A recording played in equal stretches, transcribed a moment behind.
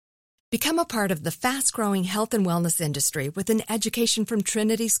Become a part of the fast-growing health and wellness industry with an education from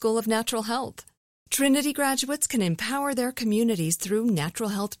Trinity School of Natural Health. Trinity graduates can empower their communities through natural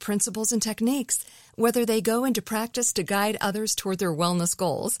health principles and techniques, whether they go into practice to guide others toward their wellness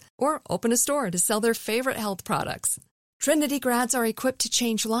goals or open a store to sell their favorite health products. Trinity grads are equipped to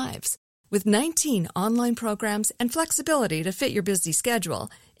change lives. With 19 online programs and flexibility to fit your busy schedule,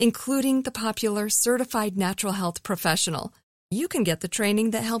 including the popular Certified Natural Health Professional, you can get the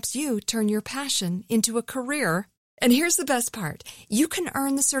training that helps you turn your passion into a career. And here's the best part. You can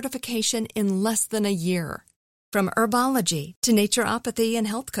earn the certification in less than a year. From herbology to naturopathy and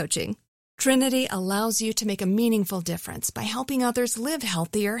health coaching, Trinity allows you to make a meaningful difference by helping others live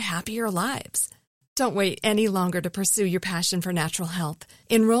healthier, happier lives. Don't wait any longer to pursue your passion for natural health.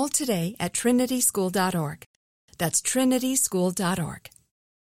 Enroll today at trinityschool.org. That's trinityschool.org.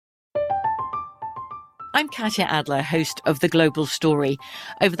 I'm Katya Adler, host of The Global Story.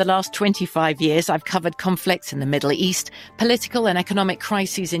 Over the last 25 years, I've covered conflicts in the Middle East, political and economic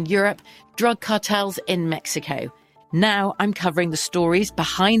crises in Europe, drug cartels in Mexico. Now I'm covering the stories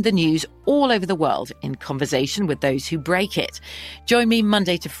behind the news all over the world in conversation with those who break it. Join me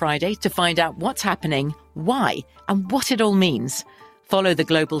Monday to Friday to find out what's happening, why, and what it all means. Follow The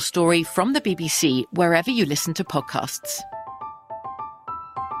Global Story from the BBC wherever you listen to podcasts.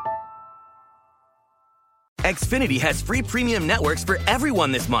 Xfinity has free premium networks for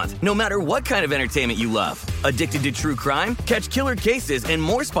everyone this month, no matter what kind of entertainment you love. Addicted to true crime? Catch killer cases and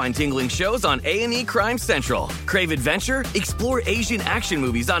more spine-tingling shows on A&E Crime Central. Crave adventure? Explore Asian action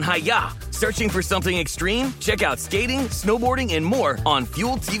movies on Hi-YAH. Searching for something extreme? Check out skating, snowboarding, and more on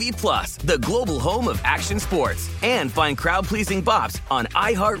Fuel TV Plus, the global home of action sports. And find crowd-pleasing bops on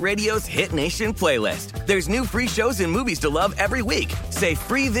iHeartRadio's Hit Nation playlist. There's new free shows and movies to love every week. Say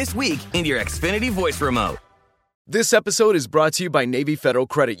free this week in your Xfinity voice remote. This episode is brought to you by Navy Federal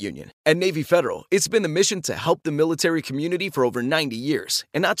Credit Union. At Navy Federal, it's been the mission to help the military community for over 90 years.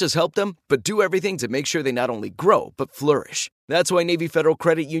 And not just help them, but do everything to make sure they not only grow, but flourish. That's why Navy Federal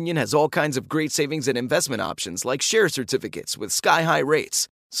Credit Union has all kinds of great savings and investment options like share certificates with sky-high rates.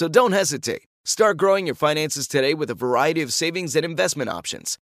 So don't hesitate. Start growing your finances today with a variety of savings and investment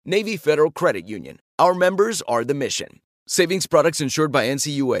options. Navy Federal Credit Union. Our members are the mission. Savings products insured by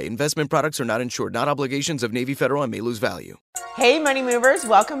NCUA. Investment products are not insured, not obligations of Navy Federal and may lose value. Hey, Money Movers.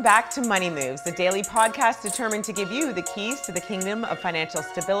 Welcome back to Money Moves, the daily podcast determined to give you the keys to the kingdom of financial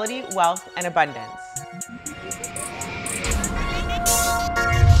stability, wealth, and abundance.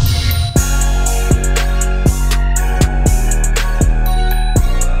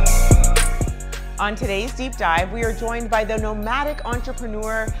 On today's deep dive, we are joined by the nomadic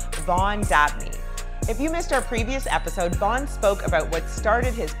entrepreneur, Vaughn Dabney. If you missed our previous episode, Vaughn spoke about what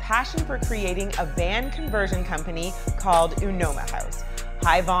started his passion for creating a van conversion company called Unoma House.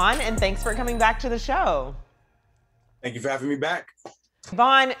 Hi, Vaughn, and thanks for coming back to the show. Thank you for having me back.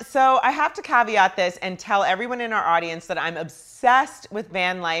 Vaughn, so I have to caveat this and tell everyone in our audience that I'm obsessed with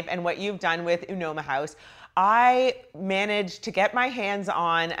van life and what you've done with Unoma House. I managed to get my hands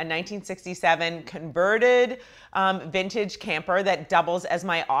on a 1967 converted vintage camper that doubles as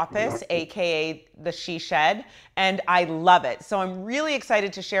my office, aka the she shed, and I love it. So I'm really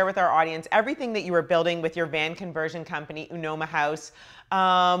excited to share with our audience everything that you are building with your van conversion company, Unoma House.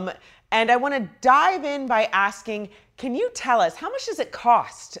 And I want to dive in by asking, can you tell us how much does it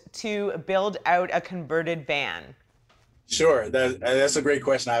cost to build out a converted van? Sure, that's a great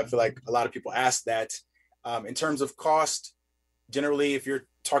question. I feel like a lot of people ask that. In terms of cost, generally, if you're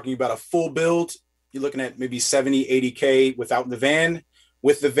talking about a full build, you're looking at maybe 70, 80K without the van.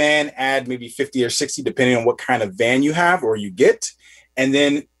 With the van, add maybe 50 or 60, depending on what kind of van you have or you get. And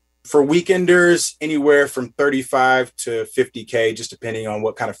then for weekenders, anywhere from 35 to 50K, just depending on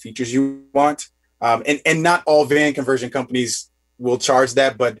what kind of features you want. And not all van conversion companies will charge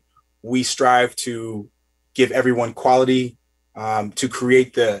that, but we strive to give everyone quality, to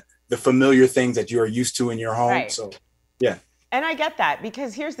create the familiar things that you're used to in your home. Right. So, yeah. And I get that,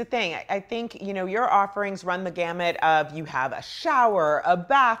 because here's the thing. I think, your offerings run the gamut of, you have a shower, a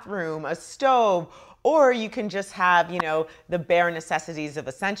bathroom, a stove, or you can just have, the bare necessities of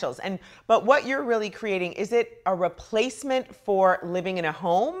essentials. But what you're really creating, is it a replacement for living in a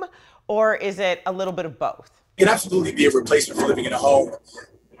home, or is it a little bit of both? It can absolutely be a replacement for living in a home.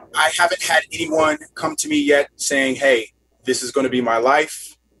 I haven't had anyone come to me yet saying, hey, this is going to be my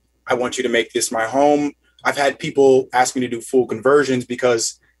life. I want you to make this my home. I've had people ask me to do full conversions,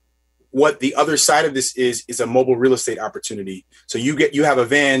 because what the other side of this is a mobile real estate opportunity. So you have a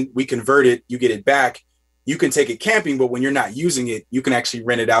van, we convert it, you get it back. You can take it camping, but when you're not using it, you can actually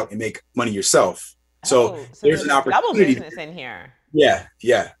rent it out and make money yourself. So there's an opportunity. Double business in here. Yeah.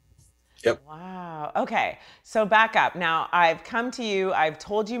 Yep. Wow. Okay. So back up. Now I've come to you. I've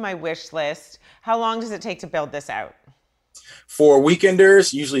told you my wish list. How long does it take to build this out? For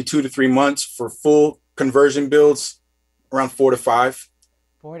weekenders, usually 2 to 3 months. For full conversion builds, around 4 to 5.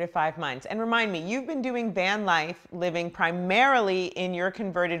 4 to 5 months. And remind me, you've been doing van life, living primarily in your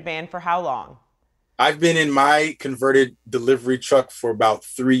converted van for how long? I've been in my converted delivery truck for about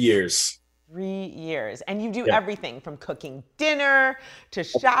 3 years. 3 years. And you do Yeah. everything from cooking dinner to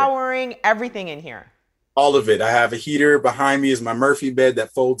showering, everything in here. All of it. I have a heater behind me is my Murphy bed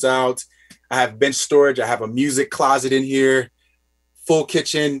that folds out. I have bench storage. I have a music closet in here, full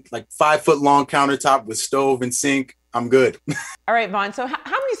kitchen, like 5 foot long countertop with stove and sink. I'm good. All right, Vaughn. So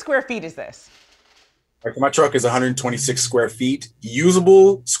how many square feet is this? Like, my truck is 126 square feet.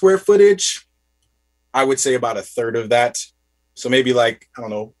 Usable square footage, I would say about a third of that. So maybe like, I don't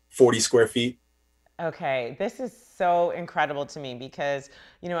know, 40 square feet. Okay, this is so incredible to me because,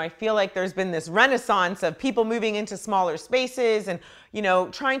 I feel like there's been this renaissance of people moving into smaller spaces and,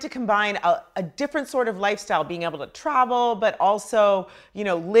 trying to combine a different sort of lifestyle, being able to travel, but also,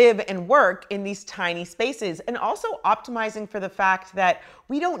 live and work in these tiny spaces, and also optimizing for the fact that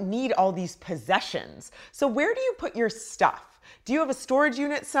we don't need all these possessions. So where do you put your stuff? Do you have a storage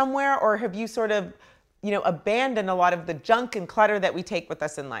unit somewhere, or have you sort of, abandoned a lot of the junk and clutter that we take with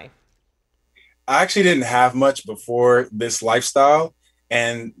us in life? I actually didn't have much before this lifestyle.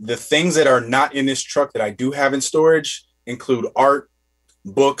 And the things that are not in this truck that I do have in storage include art,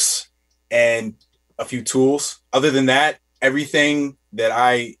 books, and a few tools. Other than that, everything that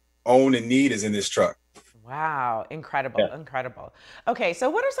I own and need is in this truck. Wow, incredible, Yeah. incredible. Okay, so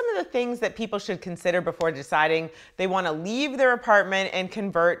what are some of the things that people should consider before deciding they want to leave their apartment and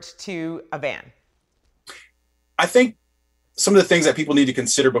convert to a van? I think some of the things that people need to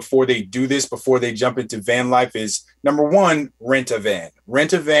consider before they do this, before they jump into van life, is number one, rent a van.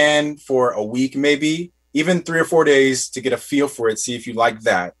 Rent a van for a week, maybe even 3 or 4 days, to get a feel for it, see if you like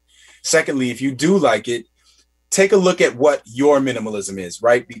that. Secondly, if you do like it, take a look at what your minimalism is,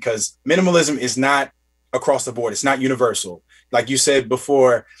 right? Because minimalism is not across the board. It's not universal. Like you said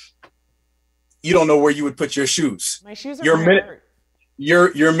before, you don't know where you would put your shoes. My shoes are Your hurt.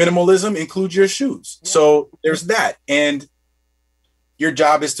 your minimalism includes your shoes. Yeah. So there's that. And your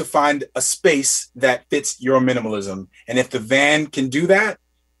job is to find a space that fits your minimalism. And if the van can do that,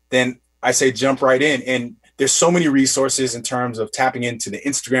 then I say jump right in. And there's so many resources in terms of tapping into the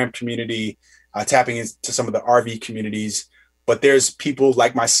Instagram community, tapping into some of the RV communities. But there's people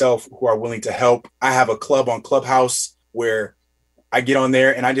like myself who are willing to help. I have a club on Clubhouse where I get on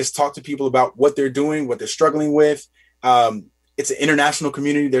there and I just talk to people about what they're doing, what they're struggling with. It's an international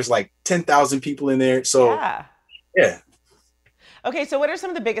community. There's like 10,000 people in there. So yeah. Okay, so what are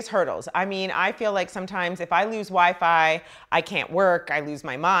some of the biggest hurdles? I mean, I feel like sometimes if I lose Wi-Fi, I can't work, I lose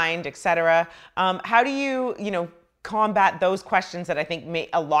my mind, etc. How do you, combat those questions that I think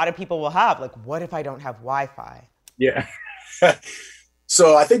a lot of people will have? Like, what if I don't have Wi-Fi? Yeah.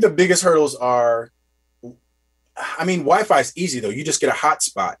 So I think the biggest hurdles are, Wi-Fi is easy though. You just get a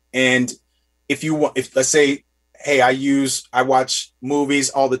hotspot. And if let's say, hey, I watch movies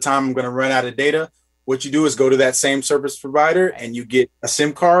all the time, I'm going to run out of data. What you do is go to that same service provider and you get a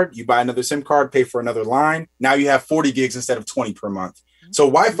SIM card, you buy another SIM card, pay for another line. Now you have 40 gigs instead of 20 per month. So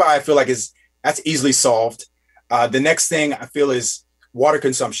Wi-Fi, I feel like that's easily solved. The next thing I feel is water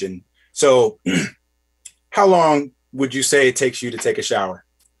consumption. So how long would you say it takes you to take a shower?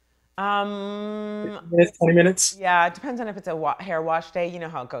 20 minutes? Yeah, it depends on if it's a hair wash day. You know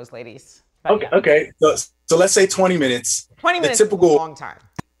how it goes, ladies. But Okay. So let's say 20 minutes. 20 minutes typical, is a long time.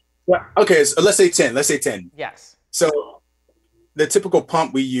 Well, okay, so let's say 10. Yes. So the typical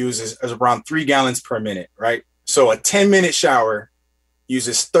pump we use is around 3 gallons per minute, right? So a 10-minute shower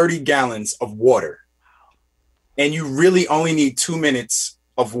uses 30 gallons of water. And you really only need 2 minutes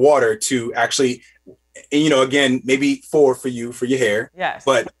of water to actually, again, maybe 4 for you, for your hair. Yes.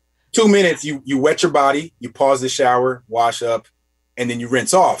 But 2 minutes, you wet your body, you pause the shower, wash up, and then you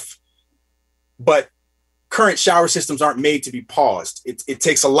rinse off. But current shower systems aren't made to be paused. It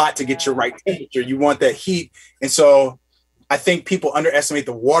takes a lot to get your right temperature. You want that heat. And so I think people underestimate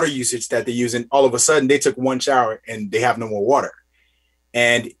the water usage that they use. And all of a sudden they took one shower and they have no more water.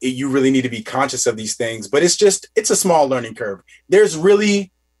 And you really need to be conscious of these things. But it's a small learning curve. There's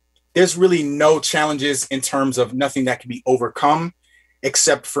really no challenges in terms of nothing that can be overcome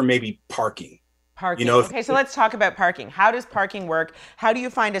except for maybe parking. Parking. Okay, so let's talk about parking. How does parking work? How do you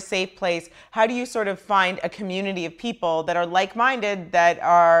find a safe place? How do you sort of find a community of people that are like-minded, that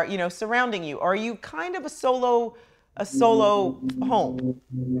are, surrounding you? Or are you kind of a solo home?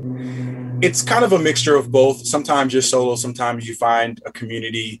 It's kind of a mixture of both. Sometimes you're solo, sometimes you find a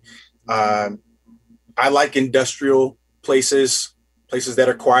community. I like industrial places that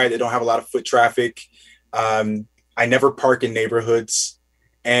are quiet, that don't have a lot of foot traffic. I never park in neighborhoods.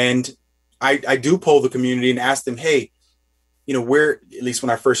 And I do poll the community and ask them, hey, where, at least when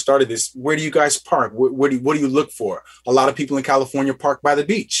I first started this, where do you guys park? What do you look for? A lot of people in California park by the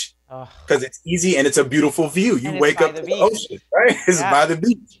beach because it's easy and it's a beautiful view. You wake up to the ocean, right? It's by the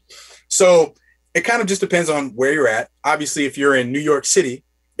beach. So it kind of just depends on where you're at. Obviously, if you're in New York City,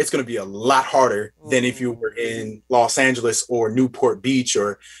 it's going to be a lot harder than if you were in Los Angeles or Newport Beach,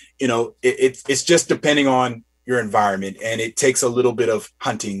 or, it's just depending on your environment, and it takes a little bit of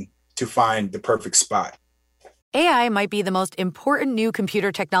hunting to find the perfect spot. AI might be the most important new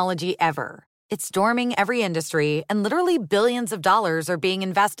computer technology ever. It's storming every industry, and literally billions of dollars are being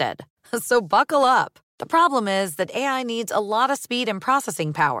invested. So buckle up. The problem is that AI needs a lot of speed and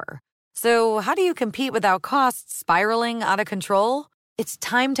processing power. So how do you compete without costs spiraling out of control? It's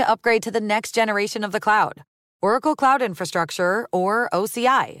time to upgrade to the next generation of the cloud. Oracle Cloud Infrastructure, or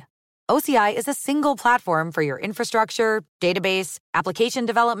OCI. OCI is a single platform for your infrastructure, database, application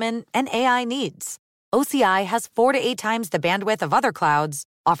development, and AI needs. OCI has 4 to 8 times the bandwidth of other clouds,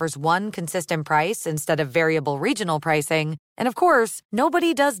 offers one consistent price instead of variable regional pricing, and of course,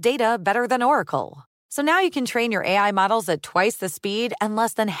 nobody does data better than Oracle. So now you can train your AI models at twice the speed and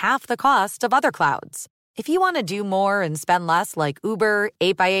less than half the cost of other clouds. If you want to do more and spend less like Uber,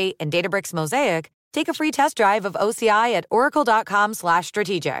 8x8, and Databricks Mosaic, take a free test drive of OCI at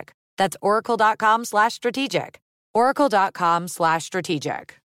oracle.com/strategic. That's oracle.com/strategic.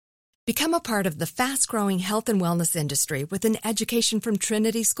 oracle.com/strategic. Become a part of the fast-growing health and wellness industry with an education from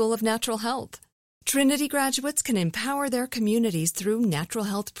Trinity School of Natural Health. Trinity graduates can empower their communities through natural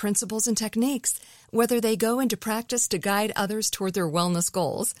health principles and techniques, whether they go into practice to guide others toward their wellness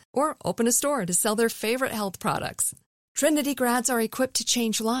goals or open a store to sell their favorite health products. Trinity grads are equipped to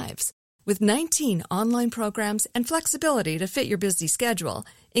change lives with 19 online programs and flexibility to fit your busy schedule,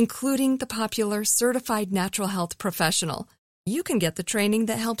 including the popular Certified Natural Health Professional. You can get the training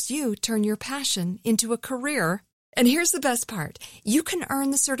that helps you turn your passion into a career. And here's the best part. You can earn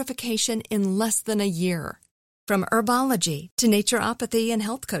the certification in less than a year. From herbology to naturopathy and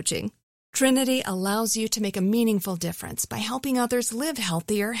health coaching, Trinity allows you to make a meaningful difference by helping others live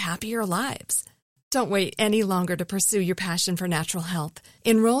healthier, happier lives. Don't wait any longer to pursue your passion for natural health.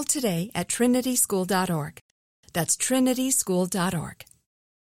 Enroll today at trinityschool.org. That's trinityschool.org.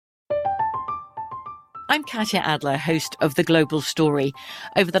 I'm Katya Adler, host of The Global Story.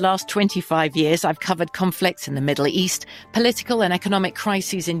 Over the last 25 years, I've covered conflicts in the Middle East, political and economic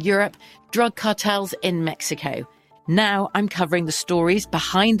crises in Europe, drug cartels in Mexico. Now I'm covering the stories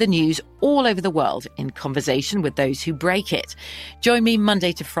behind the news all over the world in conversation with those who break it. Join me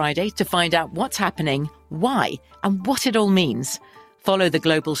Monday to Friday to find out what's happening, why, and what it all means. Follow The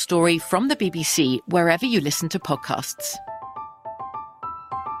Global Story from the BBC wherever you listen to podcasts.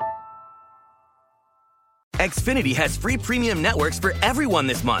 Xfinity has free premium networks for everyone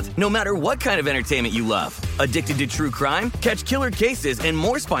this month, no matter what kind of entertainment you love. Addicted to true crime? Catch killer cases and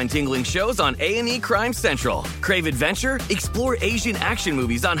more spine-tingling shows on A&E Crime Central. Crave adventure? Explore Asian action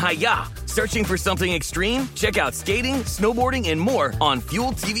movies on Hi-YAH. Searching for something extreme? Check out skating, snowboarding, and more on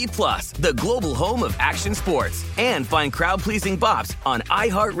Fuel TV Plus, the global home of action sports. And find crowd-pleasing bops on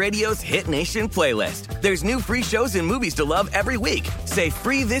iHeartRadio's Hit Nation playlist. There's new free shows and movies to love every week. Say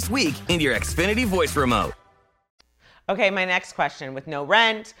free this week in your Xfinity voice remote. Okay, my next question. With no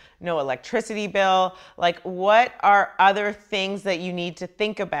rent, no electricity bill, what are other things that you need to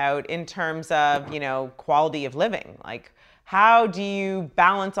think about in terms of, quality of living? How do you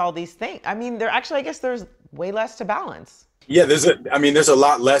balance all these things? I mean, I guess there's way less to balance. Yeah, there's a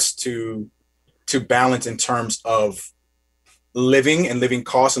lot less to balance in terms of living and living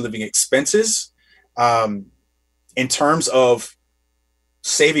costs and living expenses. In terms of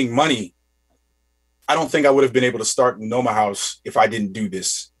saving money, I don't think I would have been able to start Noma House if I didn't do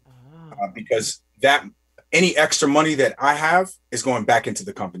this, because any extra money that I have is going back into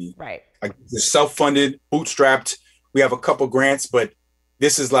the company. Right. It's self-funded, bootstrapped. We have a couple grants, but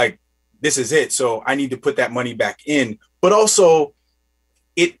this is it. So I need to put that money back in. But also,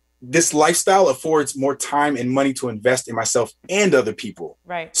 this lifestyle affords more time and money to invest in myself and other people.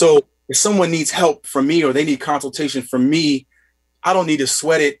 Right. So if someone needs help from me or they need consultation from me, I don't need to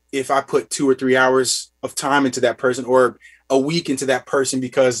sweat it if I put 2 or 3 hours of time into that person or a week into that person,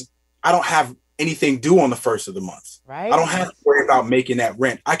 because I don't have anything due on the first of the month. Right. I don't have to worry about making that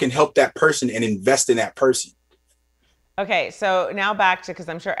rent. I can help that person and invest in that person. Okay, so now back to, because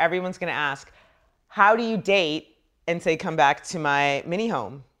I'm sure everyone's going to ask, how do you date and say, come back to my mini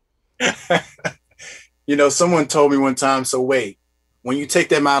home? Someone told me one time, so wait, when you take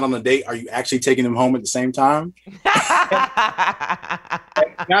them out on a date, are you actually taking them home at the same time? I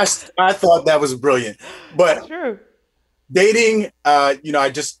thought that was brilliant. But That's true. Dating, I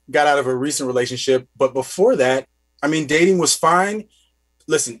just got out of a recent relationship. But before that, I mean, dating was fine.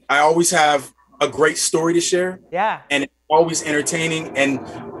 Listen, I always have a great story to share. Yeah. And it's always entertaining. And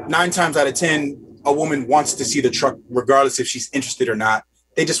 9 times out of 10, a woman wants to see the truck, regardless if she's interested or not.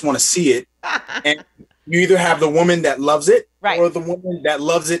 They just want to see it. And you either have the woman that loves it, right, or the woman that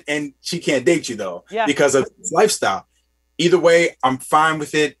loves it and she can't date you though, because of its lifestyle. Either way, I'm fine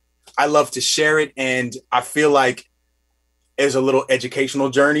with it. I love to share it. And I feel like there's a little educational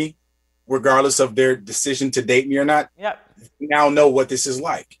journey, regardless of their decision to date me or not. Yep. You now know what this is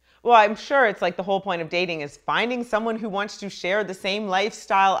like. Well, I'm sure it's like the whole point of dating is finding someone who wants to share the same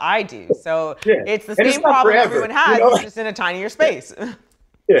lifestyle I do. So it's the same problem everyone has, it's just in a tinier space.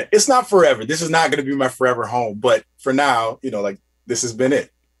 Yeah, it's not forever. This is not going to be my forever home. But for now, this has been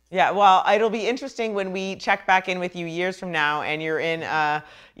it. Yeah, well, it'll be interesting when we check back in with you years from now and you're in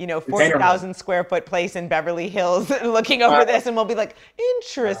 40,000 square foot place in Beverly Hills looking over this, and we'll be like,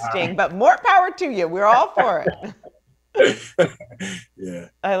 interesting, but more power to you. We're all for it. Yeah.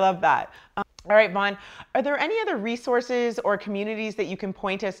 I love that. All right, Vaughn, are there any other resources or communities that you can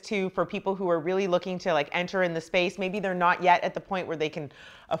point us to for people who are really looking to enter in the space? Maybe they're not yet at the point where they can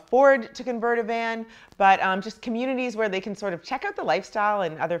afford to convert a van, but just communities where they can sort of check out the lifestyle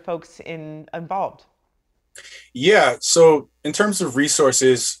and other folks involved. Yeah. So in terms of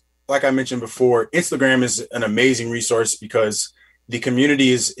resources, like I mentioned before, Instagram is an amazing resource because the community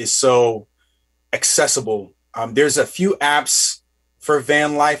is so accessible. There's a few apps for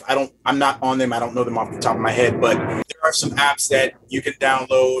van life. I'm not on them. I don't know them off the top of my head, but there are some apps that you can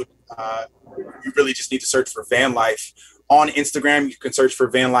download. You really just need to search for van life. On Instagram, you can search for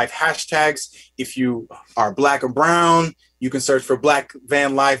van life hashtags. If you are Black or brown, you can search for Black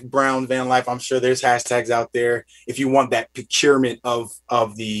van life, brown van life. I'm sure there's hashtags out there if you want that procurement of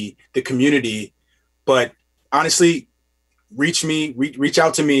the community. But honestly, reach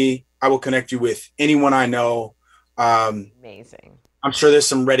out to me. I will connect you with anyone I know. Amazing. I'm sure there's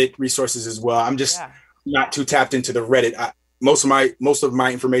some Reddit resources as well. I'm just not too tapped into the Reddit. Most of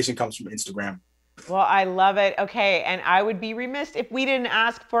my information comes from Instagram. Well, I love it. Okay, and I would be remiss if we didn't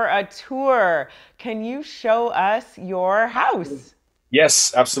ask for a tour. Can you show us your house?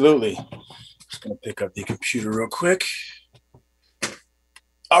 Yes, absolutely. Just gonna pick up the computer real quick.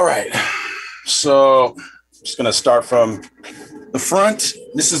 All right. So I'm just gonna start from the front.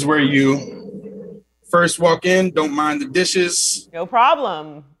 This is where you first walk in. Don't mind the dishes. No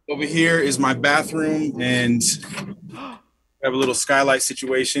problem. Over here is my bathroom, and I have a little skylight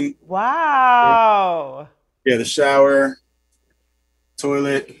situation. Wow. Yeah, the shower,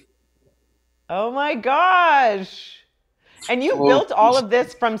 toilet. Oh my gosh. And you built all of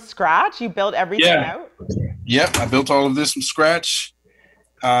this from scratch? You built everything out? Yep, I built all of this from scratch.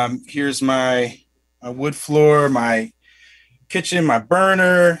 Here's my wood floor, my kitchen, my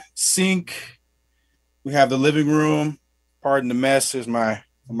burner, sink. We have the living room. Pardon the mess. Here's my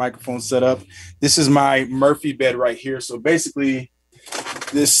microphone set up. This is my Murphy bed right here. So basically,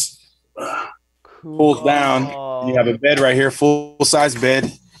 this pulls down. And you have a bed right here, full-size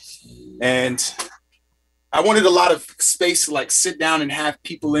bed. And I wanted a lot of space to sit down and have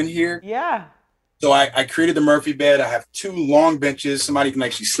people in here. Yeah. So I created the Murphy bed. I have 2 long benches. Somebody can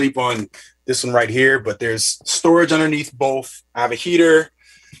actually sleep on this one right here, but there's storage underneath both. I have a heater.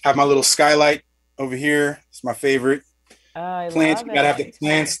 I have my little skylight over here. It's my favorite. Plants. You gotta have the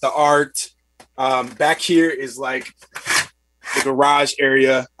plants, the art. Back here is the garage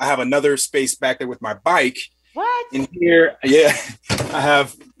area. I have another space back there with my bike. What? In here, I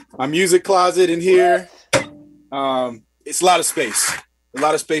have my music closet in here. It's a lot of space,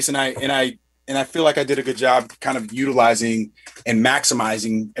 and I feel like I did a good job kind of utilizing and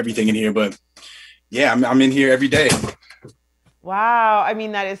maximizing everything in here. But yeah, I'm in here every day. Wow. I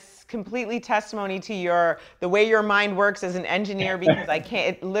mean, that is completely testimony to the way your mind works as an engineer, because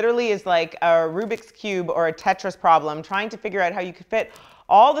it literally is like a Rubik's Cube or a Tetris problem, trying to figure out how you could fit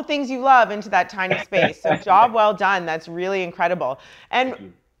all the things you love into that tiny space. So job well done. That's really incredible.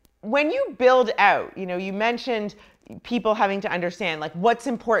 And when you build out, you mentioned people having to understand what's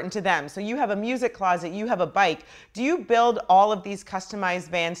important to them. So you have a music closet, you have a bike. Do you build all of these customized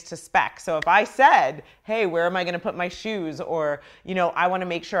vans to spec? So if I said, hey, where am I going to put my shoes? Or, I want to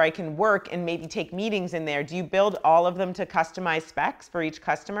make sure I can work and maybe take meetings in there. Do you build all of them to customized specs for each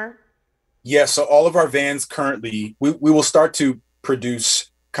customer? Yeah. So all of our vans currently, we will start to produce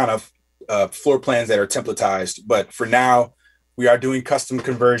kind of floor plans that are templatized. But for now, we are doing custom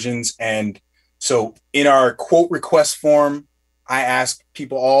conversions. And so in our quote request form, I ask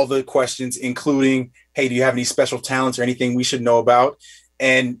people all the questions, including, hey, do you have any special talents or anything we should know about?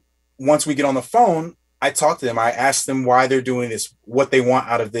 And once we get on the phone, I talk to them. I ask them why they're doing this, what they want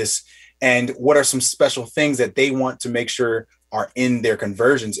out of this, and what are some special things that they want to make sure are in their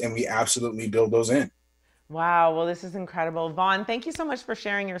conversions. And we absolutely build those in. Wow. Well, this is incredible. Vaughn, thank you so much for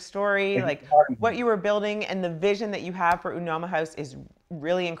sharing your story. Like what you were building and the vision that you have for Unoma House is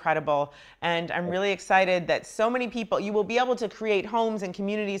really incredible. And I'm really excited that so many people, you will be able to create homes and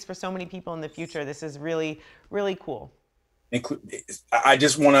communities for so many people in the future. This is really, really cool. I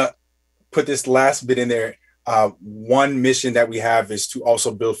just want to put this last bit in there. One mission that we have is to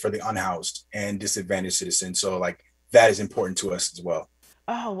also build for the unhoused and disadvantaged citizens. So like that is important to us as well.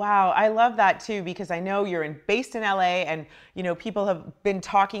 Oh, wow. I love that too, because I know you're based in LA and, you know, people have been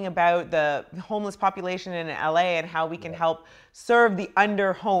talking about the homeless population in LA and how we can help serve the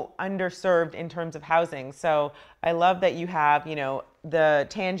underserved in terms of housing. So I love that you have, you know, the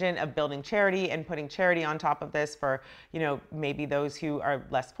tangent of building charity and putting charity on top of this for, you know, maybe those who are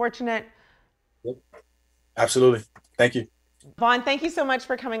less fortunate. Yep. Absolutely. Thank you. Vaughn, thank you so much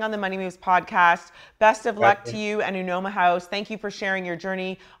for coming on the Money Moves podcast. Best of luck to you and Unoma House. Thank you for sharing your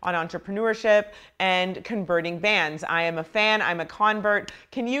journey on entrepreneurship and converting vans. I am a fan. I'm a convert.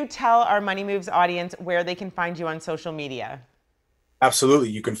 Can you tell our Money Moves audience where they can find you on social media? Absolutely.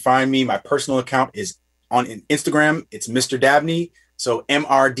 You can find me. My personal account is on Instagram. It's Mr. Dabney. So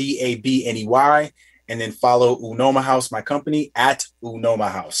MrDabney. And then follow Unoma House, my company, at Unoma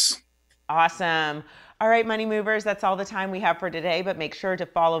House. Awesome. All right, Money Movers, that's all the time we have for today, but make sure to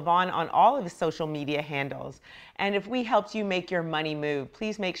follow Vaughn on all of his social media handles. And if we helped you make your money move,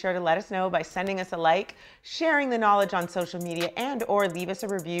 please make sure to let us know by sending us a like, sharing the knowledge on social media, and or leave us a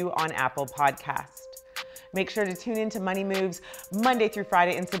review on Apple Podcast. Make sure to tune into Money Moves Monday through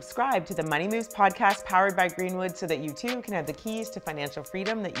Friday and subscribe to the Money Moves podcast powered by Greenwood so that you too can have the keys to financial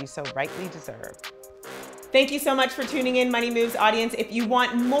freedom that you so rightly deserve. Thank you so much for tuning in, Money Moves audience. If you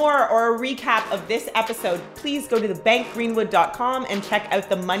want more or a recap of this episode, please go to thebankgreenwood.com and check out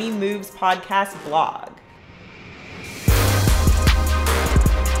the Money Moves podcast blog.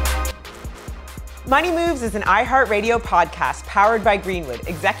 Money Moves is an iHeartRadio podcast powered by Greenwood,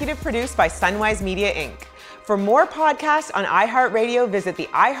 executive produced by Sunwise Media, Inc. For more podcasts on iHeartRadio, visit the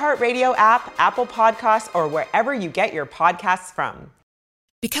iHeartRadio app, Apple Podcasts, or wherever you get your podcasts from.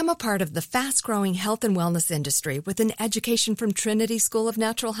 Become a part of the fast-growing health and wellness industry with an education from Trinity School of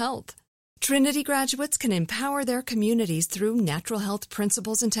Natural Health. Trinity graduates can empower their communities through natural health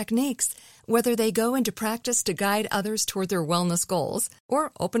principles and techniques, whether they go into practice to guide others toward their wellness goals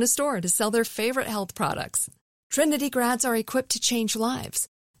or open a store to sell their favorite health products. Trinity grads are equipped to change lives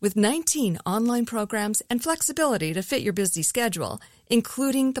with 19 online programs and flexibility to fit your busy schedule,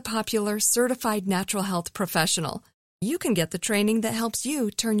 including the popular Certified Natural Health Professional. You can get the training that helps you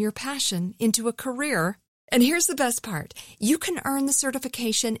turn your passion into a career. And here's the best part. You can earn the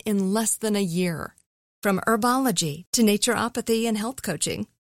certification in less than a year. From herbology to naturopathy and health coaching,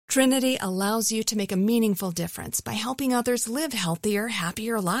 Trinity allows you to make a meaningful difference by helping others live healthier,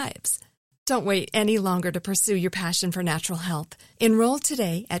 happier lives. Don't wait any longer to pursue your passion for natural health. Enroll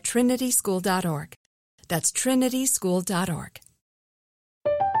today at trinityschool.org. That's trinityschool.org.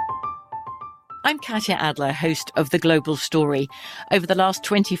 I'm Katya Adler, host of The Global Story. Over the last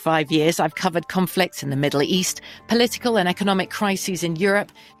 25 years, I've covered conflicts in the Middle East, political and economic crises in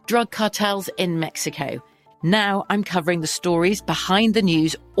Europe, drug cartels in Mexico. Now I'm covering the stories behind the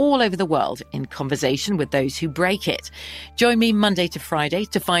news all over the world in conversation with those who break it. Join me Monday to Friday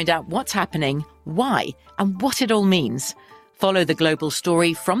to find out what's happening, why, and what it all means. Follow The Global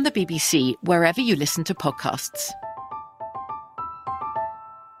Story from the BBC wherever you listen to podcasts.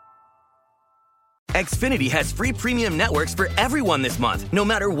 Xfinity has free premium networks for everyone this month, no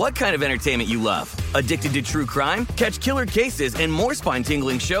matter what kind of entertainment you love. Addicted to true crime? Catch killer cases and more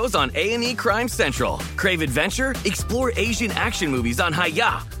spine-tingling shows on A&E Crime Central. Crave adventure? Explore Asian action movies on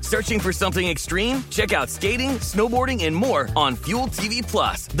Hi-YAH. Searching for something extreme? Check out skating, snowboarding, and more on Fuel TV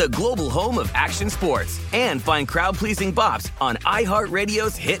Plus, the global home of action sports. And find crowd-pleasing bops on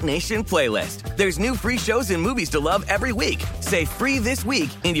iHeartRadio's Hit Nation playlist. There's new free shows and movies to love every week. Say free this week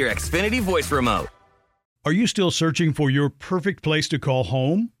in your Xfinity voice remote. Are you still searching for your perfect place to call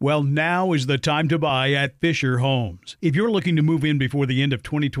home? Well, now is the time to buy at Fisher Homes. If you're looking to move in before the end of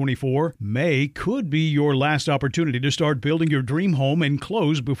 2024, May could be your last opportunity to start building your dream home and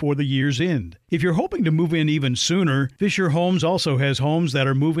close before the year's end. If you're hoping to move in even sooner, Fisher Homes also has homes that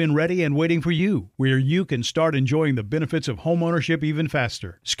are move-in ready and waiting for you, where you can start enjoying the benefits of homeownership even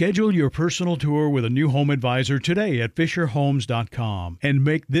faster. Schedule your personal tour with a new home advisor today at FisherHomes.com and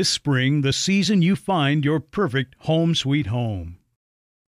make this spring the season you find your perfect home sweet home.